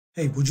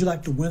Hey, would you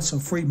like to win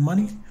some free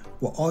money?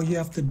 Well, all you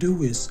have to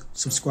do is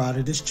subscribe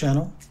to this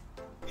channel,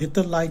 hit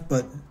the like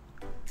button,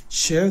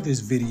 share this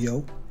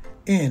video,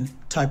 and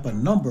type a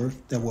number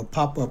that will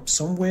pop up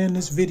somewhere in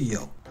this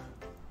video.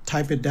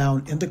 Type it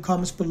down in the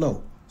comments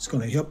below. It's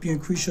going to help you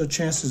increase your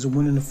chances of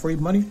winning the free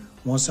money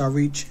once I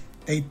reach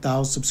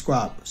 8,000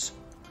 subscribers.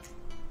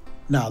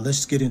 Now,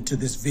 let's get into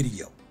this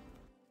video.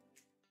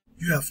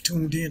 You have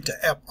tuned in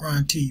to App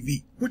Grind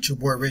TV with your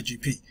boy Reggie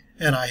P,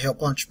 and I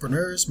help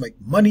entrepreneurs make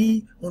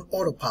money on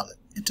autopilot.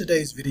 In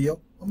today's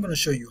video, I'm going to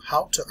show you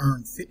how to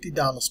earn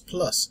 $50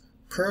 plus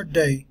per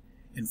day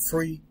in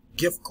free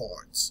gift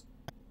cards.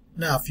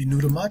 Now, if you're new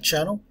to my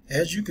channel,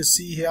 as you can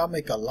see here, I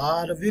make a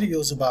lot of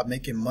videos about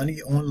making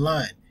money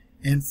online.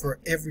 And for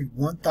every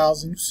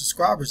 1,000 new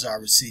subscribers I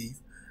receive,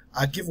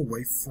 I give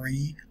away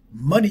free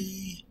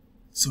money.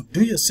 So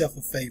do yourself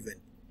a favor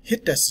and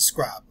hit that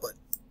subscribe button.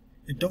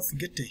 And don't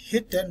forget to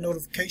hit that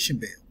notification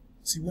bell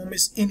so you won't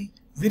miss any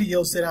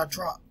videos that I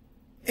drop.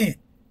 And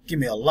give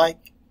me a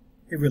like.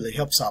 It really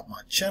helps out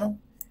my channel,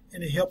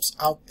 and it helps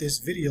out this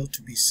video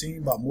to be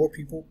seen by more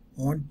people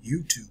on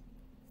YouTube.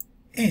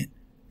 And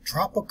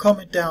drop a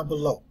comment down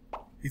below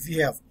if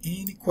you have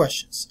any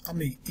questions.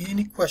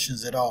 Any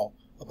questions at all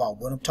about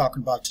what I'm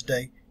talking about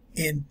today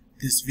in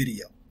this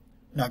video.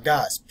 Now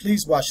guys,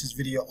 please watch this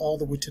video all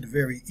the way to the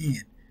very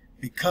end,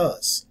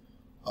 because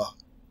a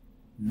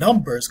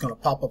number is going to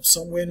pop up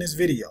somewhere in this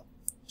video.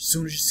 As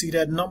soon as you see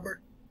that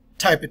number,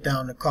 type it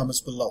down in the comments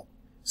below.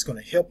 It's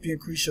going to help you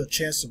increase your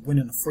chance of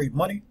winning the free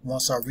money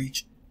once I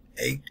reach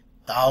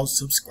 8,000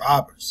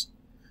 subscribers.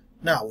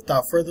 Now,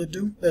 without further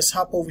ado, let's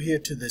hop over here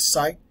to this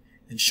site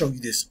and show you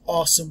this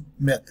awesome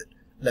method.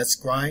 Let's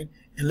grind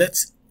and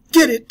let's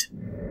get it.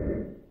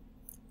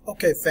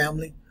 Okay,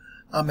 family,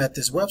 I'm at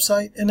this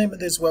website, and the name of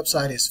this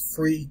website is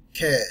Free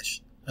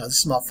Cash. Now, this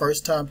is my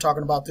first time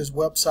talking about this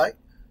website.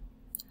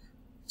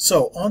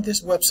 So on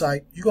this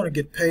website, you're going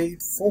to get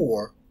paid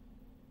for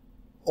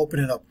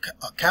opening up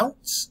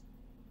accounts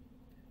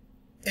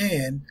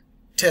and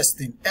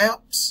testing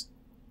apps,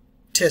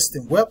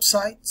 testing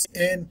websites,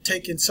 and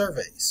taking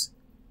surveys.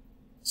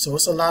 So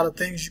it's a lot of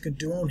things you can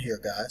do on here,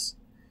 guys.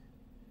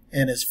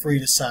 And it's free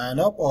to sign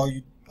up. All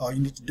you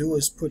need to do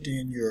is put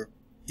in your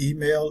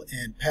email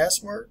and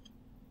password.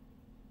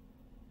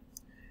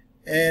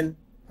 And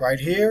right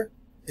here,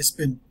 it's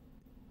been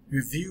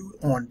reviewed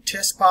on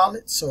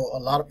Testpilot. So a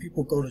lot of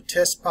people go to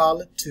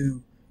Testpilot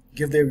to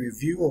give their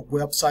review of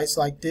websites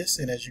like this,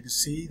 and as you can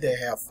see, they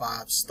have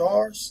 5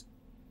 stars.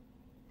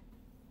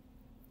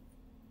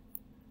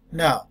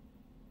 Now,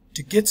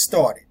 to get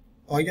started,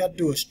 all you got to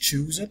do is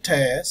choose a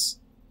task,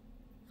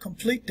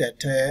 complete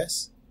that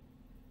task,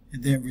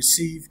 and then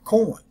receive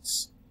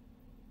coins.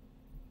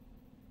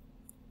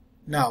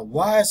 Now,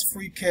 why is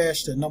Free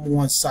Cash the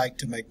 #1 site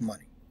to make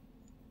money?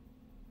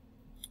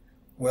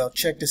 Well,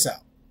 check this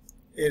out.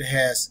 It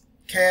has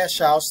cash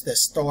outs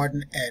that's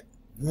starting at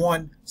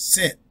 1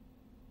 cent.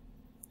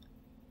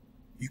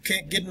 You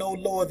can't get no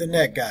lower than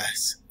that,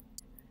 guys.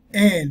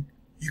 And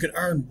you can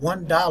earn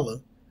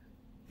 $1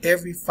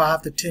 every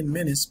 5 to 10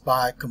 minutes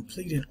by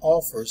completing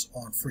offers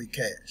on Free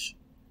Cash.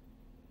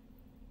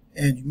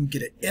 And you can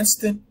get an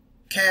instant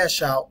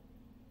cash out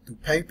through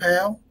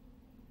PayPal.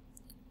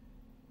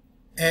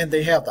 And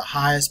they have the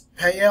highest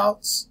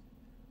payouts,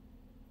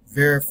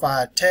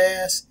 verified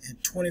tasks, and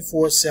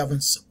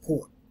 24/7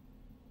 support.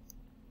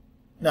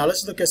 Now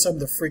let's look at some of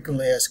the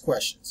frequently asked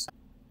questions.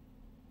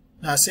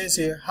 Now it says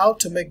here, how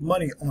to make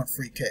money on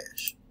Free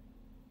Cash.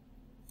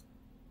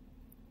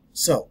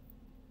 So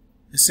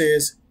it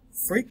says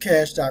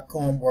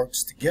freecash.com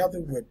works together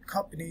with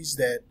companies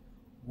that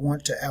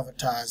want to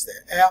advertise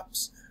their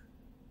apps,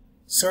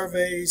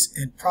 surveys,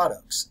 and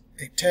products.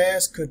 A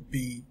task could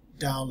be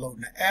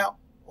downloading the app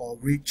or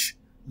reach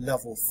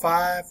level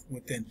 5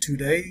 within 2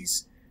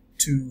 days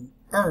to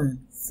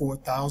earn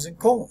 4,000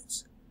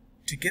 coins.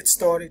 To get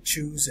started,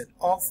 choose an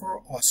offer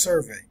or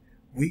survey.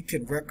 We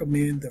can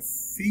recommend the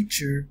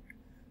featured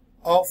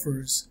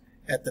offers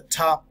at the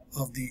top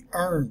of the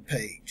Earn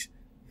page.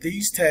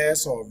 These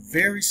tasks are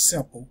very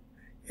simple,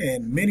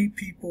 and many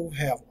people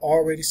have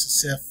already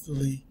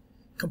successfully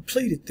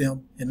completed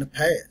them in the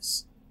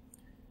past.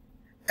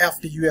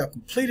 After you have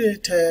completed a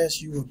task,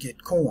 you will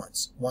get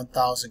coins.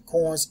 1,000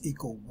 coins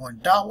equal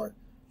 $1.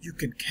 You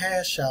can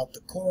cash out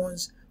the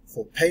coins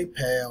for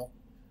PayPal,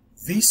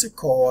 Visa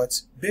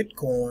cards,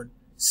 Bitcoin,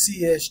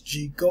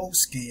 CSG Gold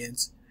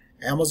skins,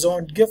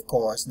 Amazon gift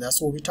cards, and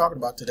that's what we're talking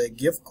about today,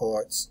 gift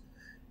cards,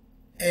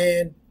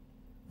 and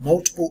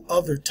multiple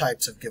other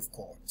types of gift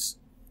cards.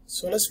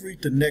 So let's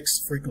read the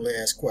next frequently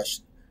asked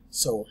question.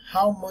 So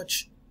how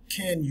much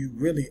can you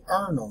really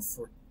earn on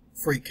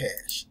Free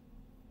Cash?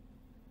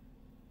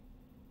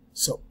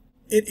 So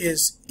it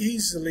is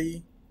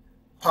easily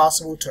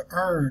possible to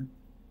earn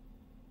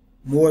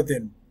more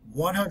than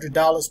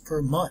 $100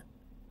 per month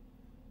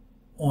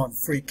on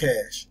Free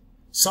Cash.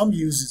 Some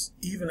users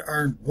even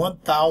earn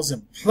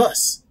 1,000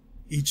 plus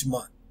each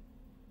month.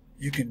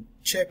 You can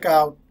check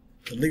out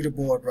the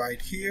leaderboard right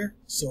here.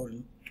 So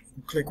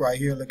click right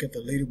here, look at the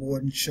leaderboard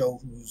and show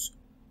who's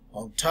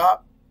on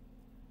top.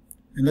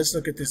 And let's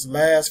look at this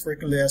last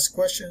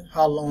question.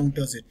 How long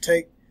does it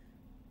take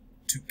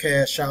to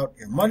cash out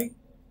your money?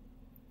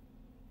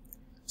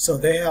 So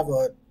they have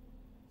a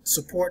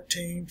support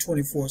team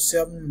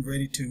 24/7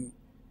 ready to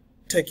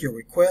take your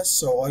request.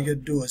 So all you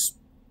do is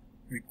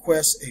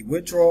request a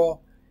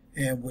withdrawal,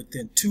 and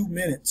within 2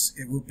 minutes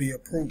it will be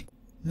approved.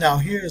 Now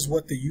here's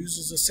what the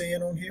users are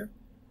saying on here.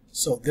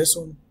 So this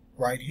one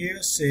right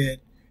here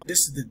said,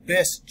 "This is the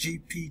best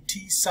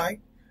GPT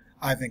site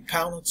I've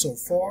encountered so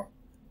far.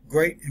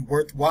 Great and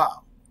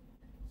worthwhile."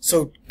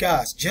 So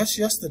guys, just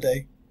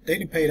yesterday they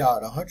done paid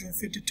out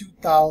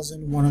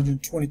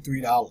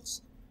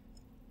 $152,123.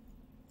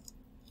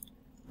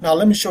 Now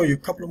let me show you a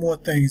couple of more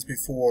things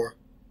before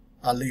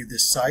I leave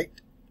this site.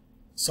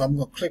 So I'm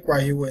going to click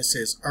right here where it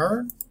says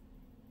earn.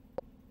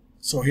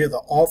 So here are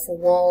the offer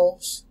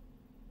walls,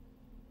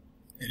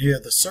 and here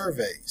are the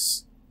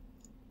surveys.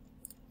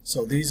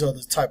 So these are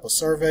the type of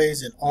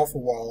surveys and offer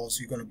walls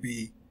you're going to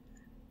be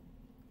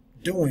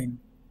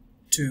doing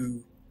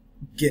to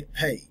get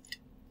paid.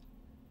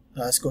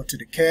 Now let's go to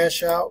the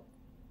cash out.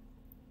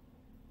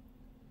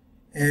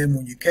 And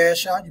when you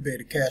cash out, you'll be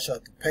able to cash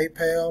out to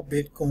PayPal,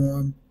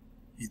 Bitcoin,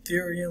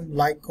 Ethereum,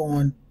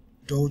 Litecoin,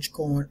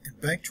 Dogecoin,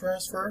 and bank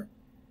transfer.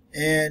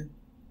 And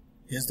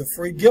here's the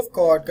free gift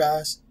card,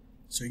 guys.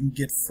 So you can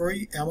get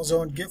free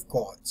Amazon gift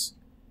cards.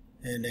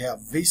 And they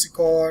have Visa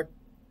card,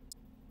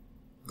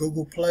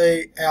 Google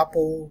Play,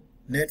 Apple,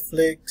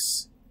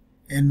 Netflix,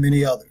 and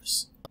many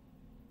others.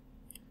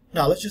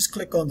 Now let's just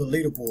click on the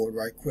leaderboard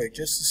right quick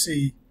just to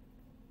see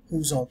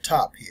who's on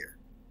top here.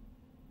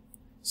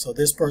 So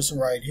this person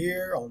right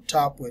here on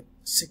top with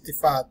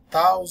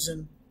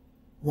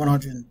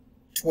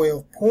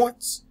 65,112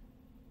 points,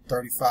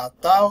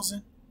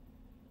 35,000.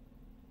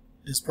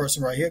 This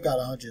person right here got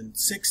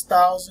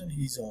 106,000.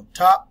 He's on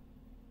top.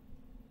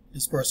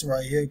 This person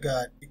right here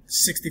got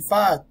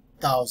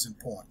 65,000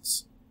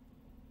 points.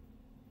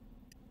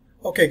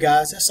 Okay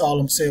guys, that's all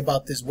I'm saying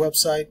about this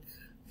website.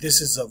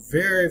 This is a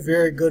very,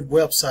 very good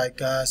website,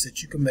 guys,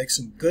 that you can make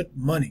some good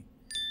money.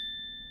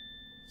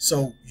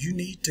 So you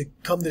need to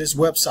come to this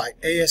website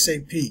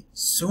ASAP.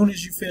 As soon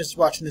as you finish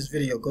watching this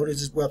video, go to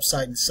this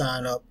website and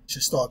sign up to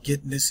start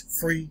getting this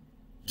free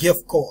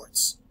gift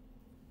cards.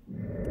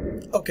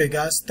 Okay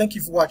guys, thank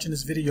you for watching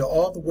this video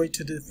all the way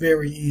to the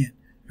very end.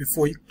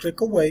 Before you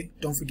click away,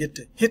 don't forget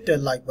to hit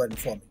that like button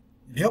for me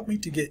and help me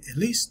to get at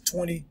least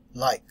 20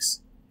 likes.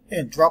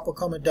 And drop a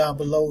comment down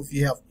below if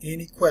you have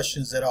any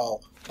questions at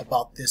all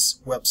about this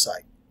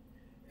website.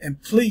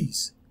 And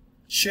please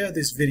share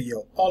this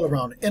video all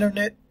around the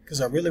internet,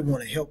 because I really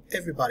want to help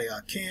everybody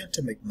I can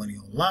to make money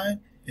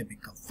online and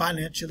become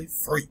financially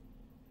free.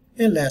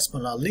 And last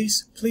but not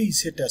least,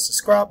 please hit that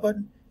subscribe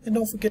button and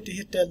don't forget to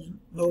hit that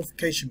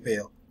notification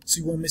bell so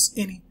you won't miss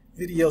any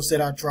videos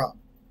that I drop,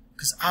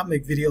 because I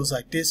make videos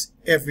like this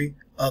every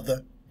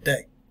other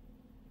day.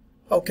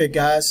 Okay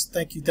guys,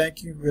 thank you.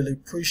 Really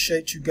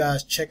appreciate you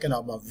guys checking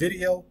out my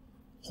video.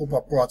 Hope I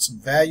brought some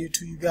value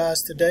to you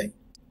guys today.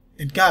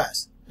 And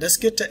guys, let's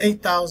get to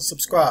 8,000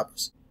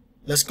 subscribers.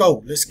 Let's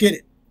go. Let's get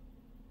it.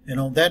 And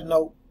on that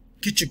note,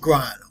 get your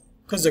grind on,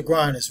 because the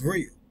grind is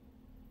real.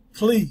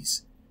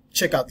 Please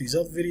check out these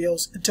other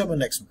videos until my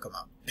next one come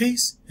out.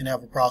 Peace and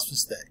have a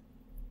prosperous day.